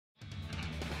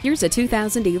Here's a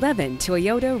 2011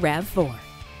 Toyota RAV4.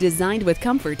 Designed with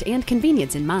comfort and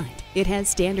convenience in mind, it has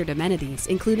standard amenities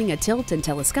including a tilt and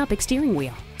telescopic steering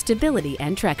wheel, stability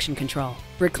and traction control,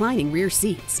 reclining rear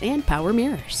seats, and power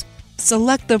mirrors.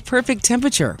 Select the perfect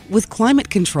temperature with climate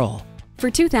control.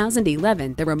 For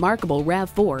 2011, the remarkable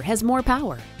RAV4 has more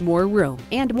power, more room,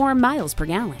 and more miles per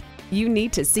gallon. You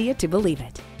need to see it to believe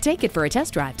it. Take it for a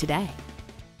test drive today.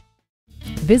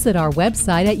 Visit our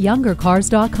website at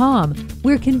youngercars.com.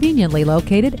 We're conveniently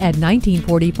located at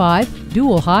 1945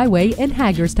 Dual Highway in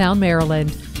Hagerstown,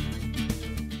 Maryland.